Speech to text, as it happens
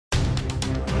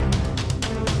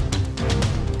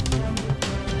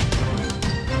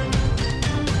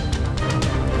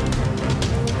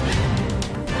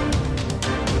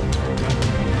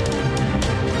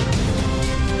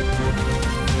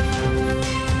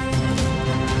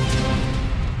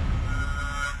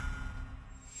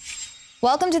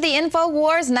Welcome to the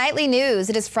INFOWARS Nightly News.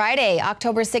 It is Friday,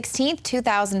 October 16th,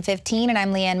 2015, and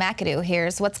I'm Leanne McAdoo.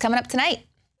 Here's what's coming up tonight.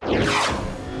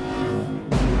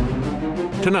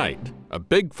 Tonight, a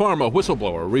big pharma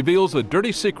whistleblower reveals the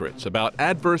dirty secrets about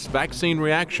adverse vaccine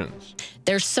reactions.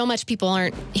 There's so much people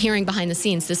aren't hearing behind the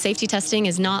scenes. The safety testing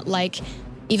is not like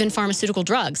even pharmaceutical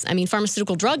drugs. I mean,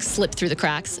 pharmaceutical drugs slip through the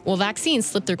cracks. Well, vaccines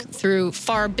slip through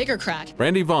far bigger cracks.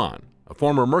 Randy Vaughn, a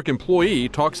former Merck employee,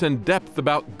 talks in depth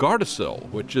about Gardasil,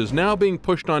 which is now being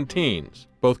pushed on teens,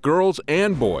 both girls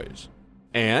and boys.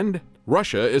 And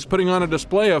Russia is putting on a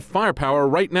display of firepower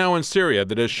right now in Syria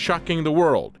that is shocking the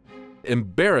world,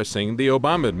 embarrassing the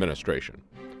Obama administration.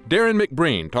 Darren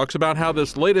McBreen talks about how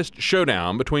this latest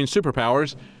showdown between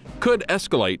superpowers could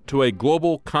escalate to a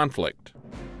global conflict.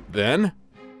 Then,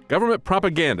 government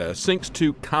propaganda sinks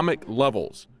to comic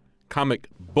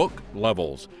book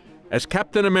levels, as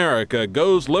Captain America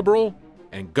goes liberal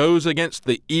and goes against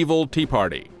the evil Tea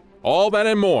Party. All that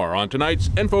and more on tonight's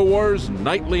INFOWARS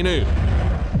Nightly News.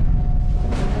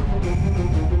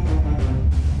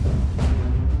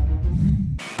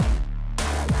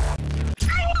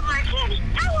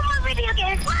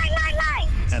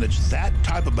 And it's that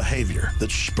type of behavior that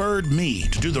spurred me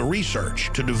to do the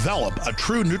research to develop a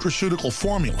true nutraceutical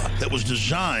formula that was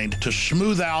designed to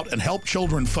smooth out and help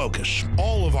children focus.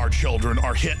 All of our children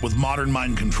are hit with modern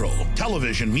mind control.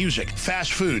 Television, music,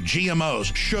 fast food,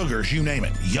 GMOs, sugars, you name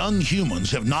it. Young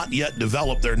humans have not yet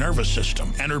developed their nervous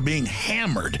system and are being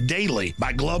hammered daily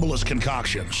by globalist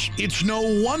concoctions. It's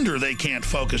no wonder they can't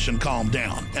focus and calm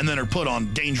down and then are put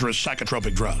on dangerous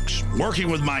psychotropic drugs. Working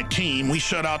with my team, we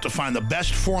set out to find the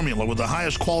best formula with the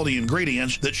highest quality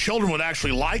ingredients that children would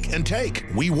actually like and take.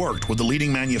 We worked with the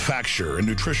leading manufacturer in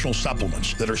nutritional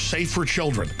supplements that are safe for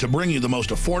children to bring you the most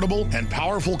affordable and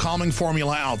powerful calming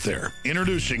formula out there.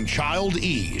 Introducing Child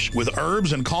Ease with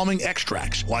herbs and calming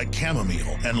extracts like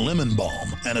chamomile and lemon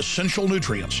balm and essential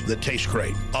nutrients that taste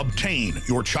great. Obtain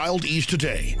your Child Ease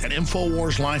today at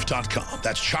InfoWarsLife.com.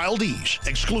 That's Child Ease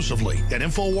exclusively at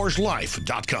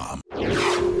InfoWarsLife.com.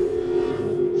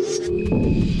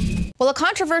 Well, a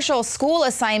controversial school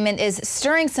assignment is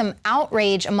stirring some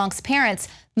outrage amongst parents.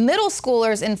 Middle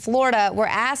schoolers in Florida were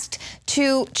asked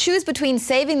to choose between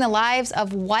saving the lives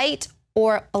of white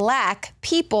or black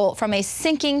people from a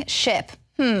sinking ship.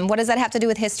 What does that have to do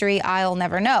with history? I'll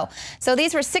never know. So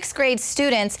these were sixth grade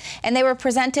students, and they were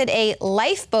presented a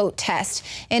lifeboat test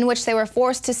in which they were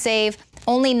forced to save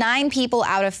only 9 people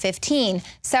out of 15.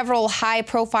 Several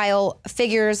high-profile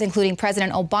figures, including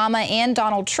President Obama and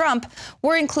Donald Trump,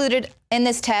 were included in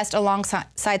this test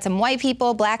alongside some white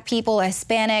people, black people, a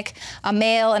Hispanic, a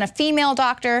male and a female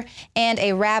doctor, and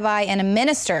a rabbi and a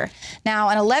minister. Now,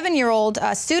 an 11-year-old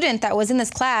student that was in this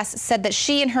class said that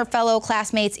she and her fellow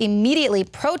classmates immediately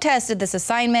protested this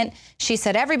assignment. She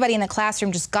said everybody in the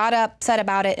classroom just got upset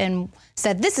about it and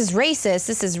said, "This is racist,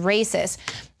 this is racist."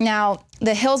 Now,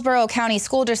 the Hillsborough County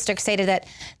School District stated that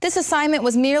this assignment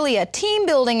was merely a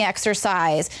team-building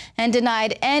exercise and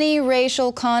denied any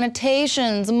racial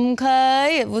connotations.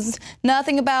 Okay, it was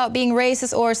nothing about being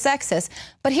racist or sexist.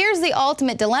 But here's the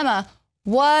ultimate dilemma.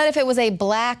 What if it was a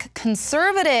black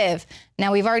conservative?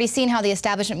 Now, we've already seen how the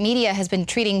establishment media has been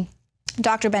treating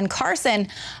Dr. Ben Carson,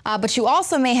 but you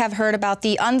also may have heard about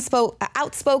the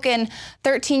outspoken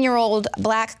 13-year-old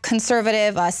black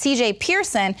conservative C.J.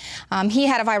 Pearson. He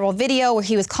had a viral video where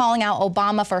he was calling out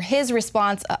Obama for his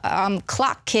response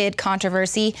clock kid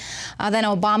controversy. Then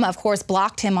Obama, of course,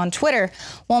 blocked him on Twitter.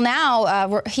 Well,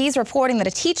 now he's reporting that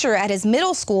a teacher at his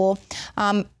middle school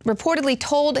reportedly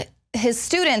told his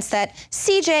students that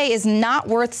CJ is not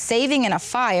worth saving in a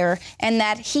fire and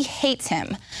that he hates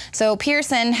him. So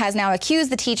Pearson has now accused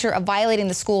the teacher of violating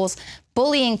the school's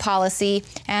bullying policy,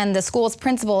 and the school's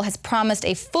principal has promised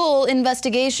a full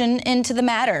investigation into the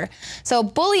matter. So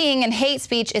bullying and hate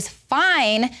speech is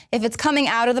fine if it's coming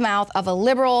out of the mouth of a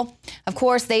liberal. Of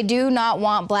course, they do not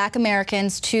want black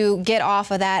Americans to get off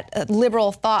of that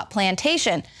liberal thought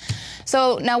plantation.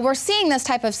 So now we're seeing this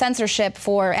type of censorship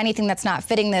for anything that's not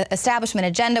fitting the establishment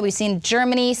agenda. We've seen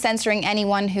Germany censoring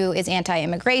anyone who is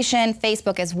anti-immigration,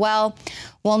 Facebook as well.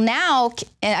 Well, now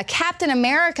a Captain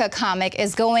America comic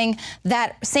is going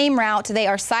that same route. They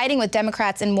are siding with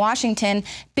Democrats in Washington,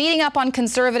 beating up on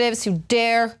conservatives who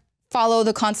dare follow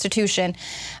the Constitution.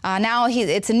 Now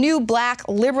it's a new black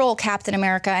liberal Captain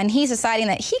America, and he's deciding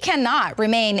that he cannot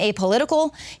remain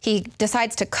apolitical. He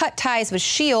decides to cut ties with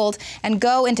S.H.I.E.L.D. and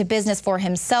go into business for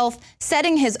himself,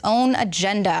 setting his own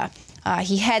agenda.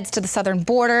 He heads to the southern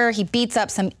border. He beats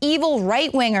up some evil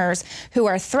right-wingers who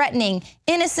are threatening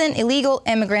innocent illegal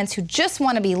immigrants who just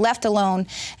want to be left alone.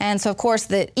 And so, of course,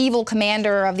 the evil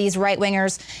commander of these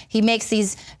right-wingers, he makes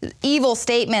these evil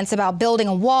statements about building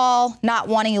a wall, not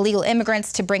wanting illegal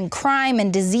immigrants to bring crime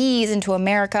and disease into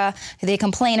America. They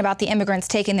complain about the immigrants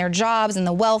taking their jobs and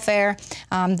the welfare.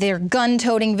 They're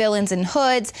gun-toting villains in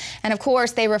hoods. And, of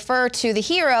course, they refer to the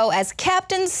hero as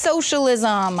Captain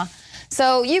Socialism.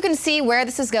 So you can see where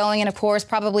this is going and, of course,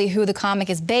 probably who the comic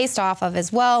is based off of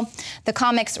as well. The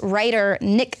comic's writer,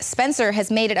 Nick Spencer,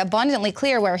 has made it abundantly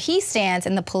clear where he stands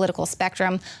in the political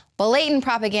spectrum. Blatant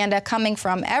propaganda coming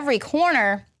from every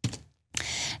corner.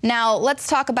 Now, let's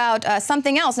talk about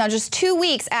something else. Now, just 2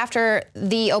 weeks after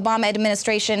the Obama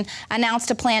administration announced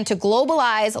a plan to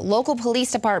globalize local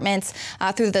police departments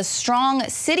through the Strong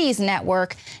Cities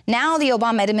Network, now the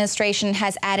Obama administration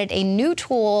has added a new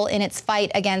tool in its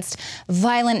fight against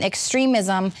violent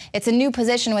extremism. It's a new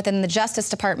position within the Justice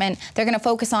Department. They're going to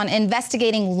focus on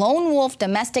investigating lone wolf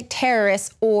domestic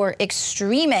terrorists or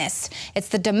extremists. It's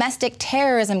the Domestic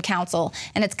Terrorism Council,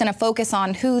 and it's going to focus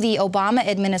on who the Obama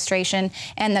administration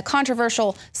and the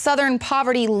controversial Southern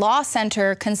Poverty Law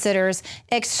Center considers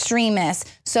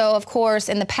extremists. So, of course,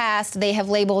 in the past, they have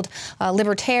labeled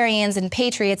libertarians and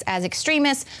patriots as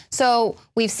extremists. So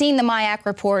we've seen the MIAC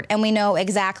report, and we know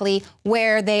exactly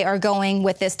where they are going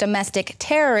with this Domestic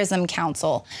Terrorism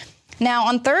Council. Now,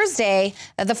 on Thursday,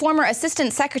 the former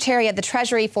Assistant Secretary of the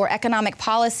Treasury for Economic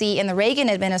Policy in the Reagan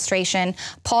administration,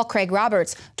 Paul Craig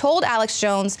Roberts, told Alex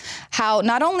Jones how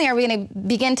not only are we going to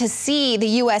begin to see the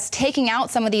U.S. taking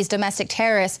out some of these domestic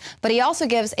terrorists, but he also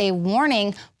gives a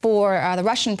warning for the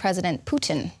Russian President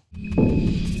Putin.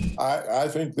 I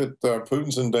think that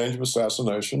Putin's in danger of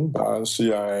assassination by the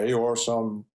CIA or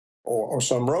some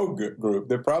rogue group.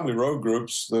 There are probably rogue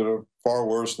groups that are far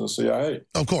worse than the CIA.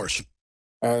 Of course.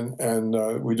 And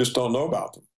we just don't know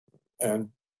about them. And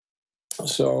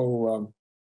so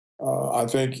I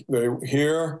think they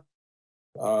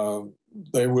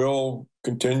will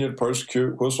continue to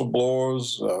persecute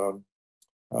whistleblowers.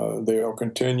 They'll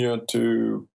continue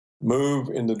to move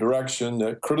in the direction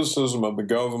that criticism of the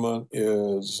government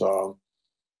is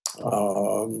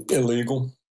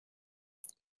illegal.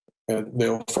 And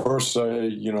they'll first say,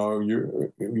 you know,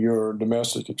 you're a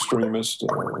domestic extremist,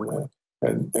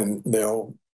 and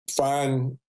they'll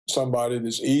find somebody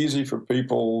that's easy for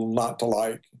people not to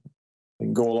like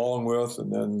and go along with,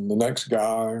 and then the next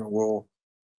guy will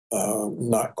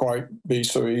not quite be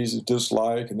so easy to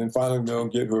dislike, and then finally they'll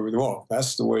get whoever they want.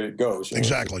 That's the way it goes.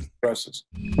 Exactly.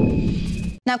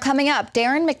 Now, coming up,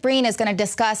 Darren McBreen is going to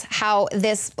discuss how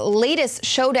this latest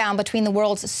showdown between the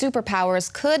world's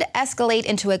superpowers could escalate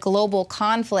into a global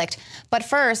conflict. But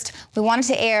first, we wanted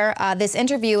to air this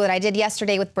interview that I did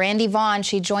yesterday with Brandy Vaughn.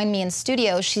 She joined me in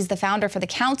studio. She's the founder for the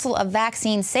Council of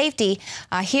Vaccine Safety,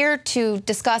 here to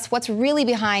discuss what's really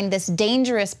behind this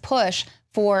dangerous push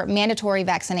for mandatory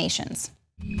vaccinations.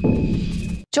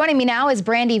 Joining me now is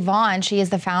Brandy Vaughn. She is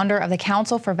the founder of the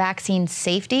Council for Vaccine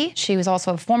Safety. She was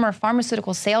also a former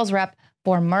pharmaceutical sales rep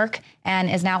for Merck and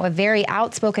is now a very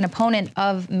outspoken opponent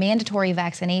of mandatory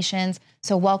vaccinations.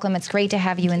 So welcome. It's great to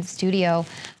have you in studio.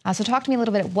 So talk to me a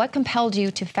little bit. What compelled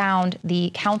you to found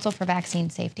the Council for Vaccine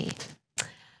Safety?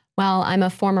 Well, I'm a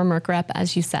former Merck rep,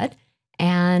 as you said,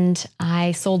 and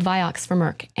I sold Vioxx for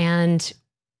Merck. And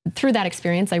through that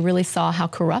experience, I really saw how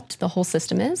corrupt the whole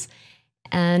system is.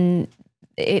 And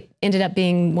it ended up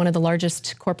being one of the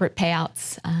largest corporate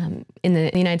payouts in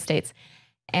the United States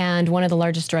and one of the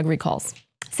largest drug recalls,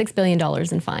 $6 billion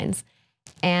in fines.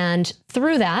 And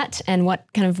through that and what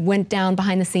kind of went down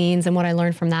behind the scenes and what I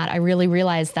learned from that, I really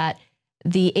realized that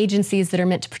the agencies that are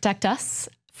meant to protect us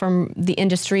from the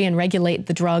industry and regulate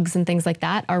the drugs and things like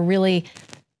that are really,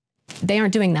 they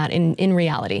aren't doing that in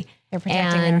reality. They're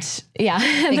protecting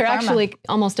they're actually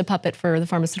almost a puppet for the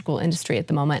pharmaceutical industry at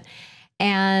the moment.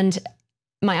 And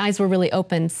my eyes were really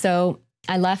open. So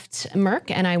I left Merck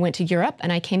and I went to Europe,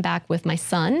 and I came back with my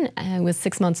son, who was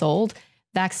 6 months old,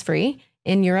 vax-free.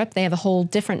 In Europe, they have a whole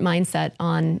different mindset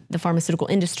on the pharmaceutical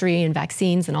industry and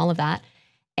vaccines and all of that.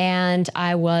 And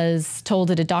I was told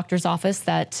at a doctor's office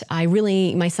that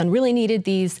my son really needed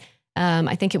these,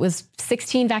 I think it was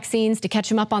 16 vaccines to catch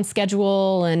him up on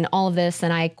schedule and all of this.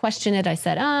 And I questioned it. I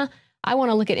said, I want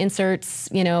to look at inserts.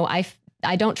 You know,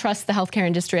 I don't trust the healthcare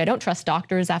industry. I don't trust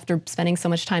doctors after spending so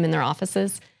much time in their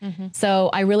offices. Mm-hmm.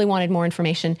 So I really wanted more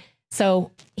information.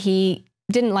 So he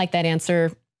didn't like that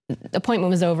answer. The appointment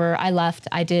was over. I left.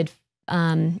 I did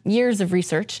years of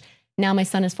research. Now my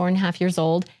son is 4.5 years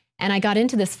old. And I got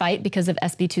into this fight because of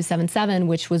SB 277,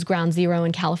 which was ground zero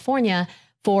in California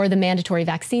for the mandatory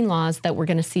vaccine laws that we're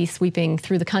going to see sweeping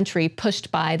through the country,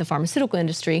 pushed by the pharmaceutical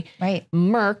industry. Right.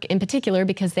 Merck in particular,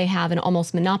 because they have an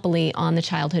almost monopoly on the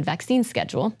childhood vaccine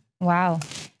schedule. Wow.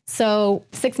 So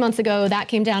 6 months ago, that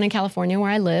came down in California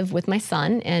where I live with my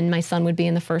son, and my son would be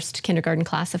in the first kindergarten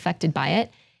class affected by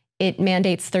it. It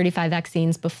mandates 35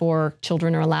 vaccines before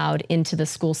children are allowed into the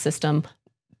school system,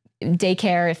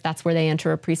 daycare, if that's where they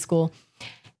enter, a preschool.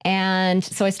 And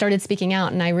so I started speaking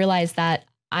out, and I realized that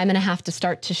I'm going to have to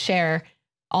start to share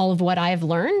all of what I've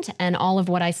learned and all of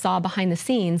what I saw behind the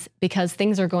scenes, because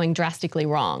things are going drastically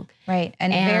wrong. Right,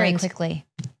 and very quickly.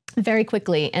 Very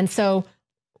quickly. And so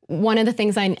one of the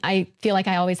things I feel like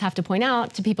I always have to point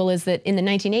out to people is that in the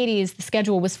 1980s, the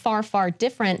schedule was far, far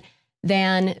different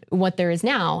than what there is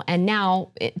now. And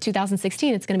now, in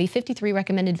 2016, it's going to be 53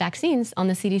 recommended vaccines on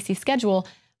the CDC schedule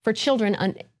for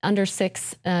children under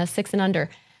six and under.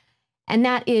 And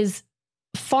that is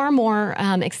far more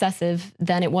excessive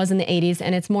than it was in the 80s,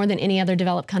 and it's more than any other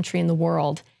developed country in the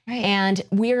world. Right. And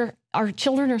our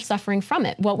children are suffering from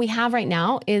it. What we have right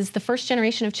now is the first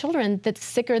generation of children that's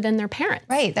sicker than their parents.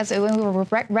 Right, that's when we were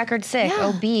record sick,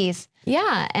 obese.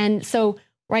 Yeah, and so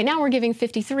right now we're giving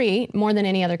 53, more than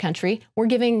any other country. We're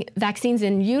giving vaccines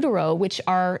in utero, which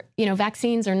are,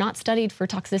 vaccines are not studied for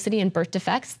toxicity and birth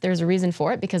defects. There's a reason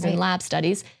for it, because in lab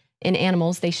studies in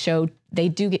animals, they showed they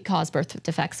do cause birth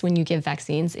defects when you give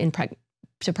vaccines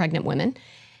to pregnant women.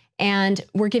 And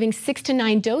we're giving 6 to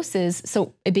 9 doses.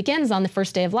 So it begins on the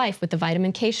first day of life with the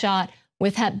vitamin K shot,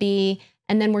 with Hep B,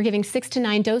 and then we're giving 6 to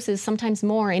 9 doses, sometimes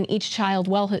more, in each child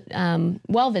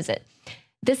well visit.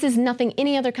 This is nothing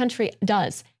any other country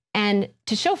does. And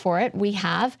to show for it, we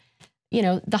have,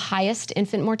 the highest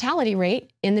infant mortality rate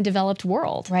in the developed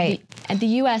world. Right. And the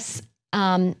U.S.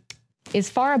 Is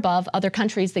far above other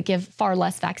countries that give far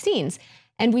less vaccines.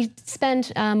 And we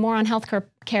spend more on health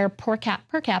care per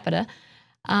capita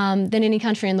than any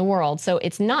country in the world. So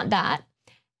it's not that.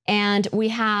 And we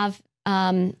have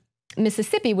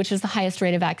Mississippi, which is the highest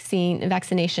rate of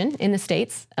vaccination in the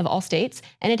states, of all states,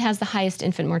 and it has the highest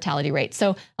infant mortality rate.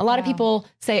 So a lot of people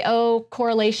say, oh,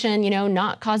 correlation,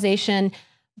 not causation.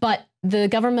 But the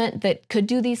government that could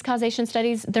do these causation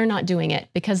studies, they're not doing it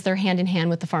because they're hand in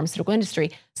hand with the pharmaceutical industry.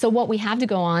 So what we have to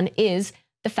go on is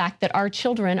the fact that our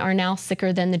children are now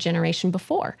sicker than the generation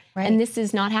before. Right. And this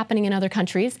is not happening in other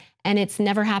countries, and it's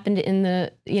never happened in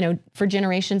the, for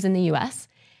generations in the US.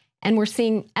 And we're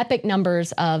seeing epic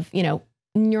numbers of,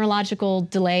 neurological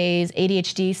delays,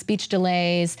 ADHD, speech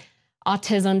delays,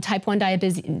 autism, type 1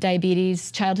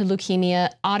 diabetes, childhood leukemia,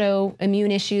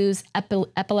 autoimmune issues,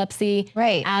 epilepsy,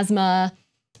 asthma,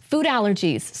 food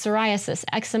allergies, psoriasis,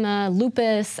 eczema,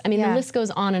 lupus. I mean, the list goes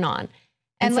on and on.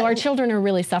 And so our children are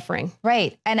really suffering.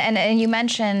 Right. And you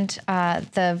mentioned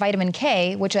the vitamin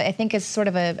K, which I think is sort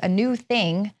of a new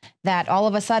thing, that all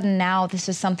of a sudden now this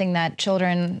is something that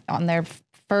children on their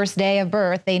first day of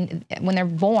birth, when they're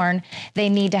born, they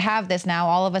need to have this now.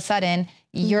 All of a sudden,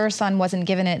 your son wasn't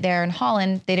given it there in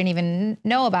Holland. They didn't even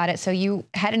know about it. So you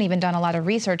hadn't even done a lot of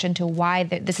research into why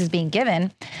this is being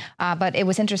given. But it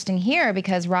was interesting here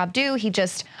because Rob Dew,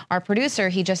 our producer,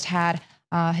 he just had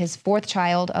his 4th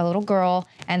child, a little girl.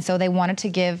 And so they wanted to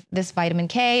give this vitamin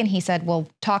K. And he said, well,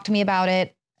 talk to me about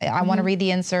it. I want to read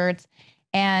the inserts.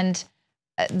 And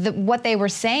what they were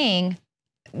saying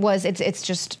was it's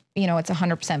just, it's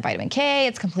 100% vitamin K.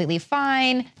 It's completely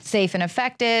fine, safe and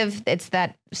effective. It's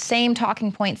that same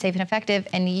talking point, safe and effective.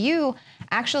 And you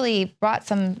actually brought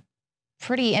some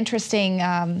pretty interesting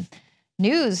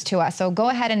news to us. So go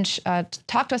ahead and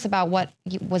talk to us about what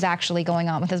was actually going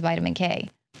on with this vitamin K.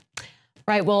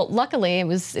 Right. Well, luckily it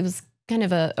was kind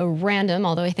of a random,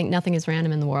 although I think nothing is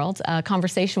random in the world,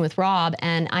 conversation with Rob.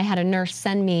 And I had a nurse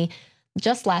send me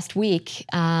just last week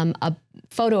a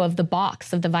photo of the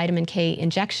box of the vitamin K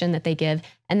injection that they give.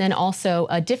 And then also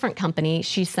a different company,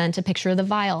 she sent a picture of the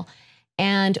vial.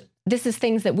 And this is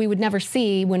things that we would never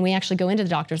see when we actually go into the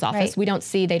doctor's office. Right.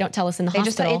 They don't tell us in the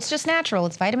hospital. It's just natural.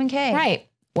 It's vitamin K. Right.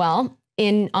 Well,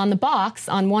 on the box,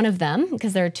 on one of them,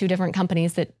 because there are 2 different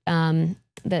companies that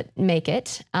make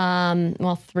it,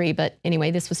 well, 3, but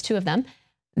anyway, this was 2 of them.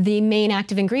 The main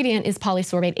active ingredient is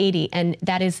polysorbate 80, and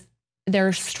there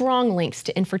are strong links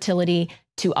to infertility,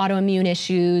 to autoimmune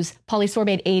issues.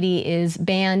 Polysorbate 80 is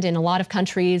banned in a lot of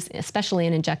countries, especially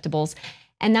in injectables.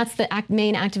 And that's the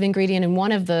main active ingredient in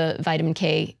one of the vitamin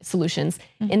K solutions.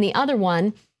 In the other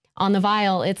one, on the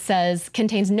vial, it says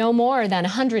contains no more than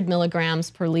 100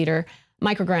 micrograms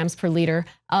per liter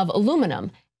of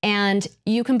aluminum. And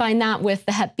you combine that with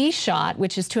the Hep B shot,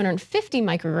 which is 250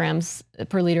 micrograms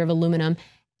per liter of aluminum.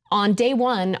 On day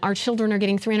 1, our children are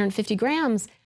getting 350 grams.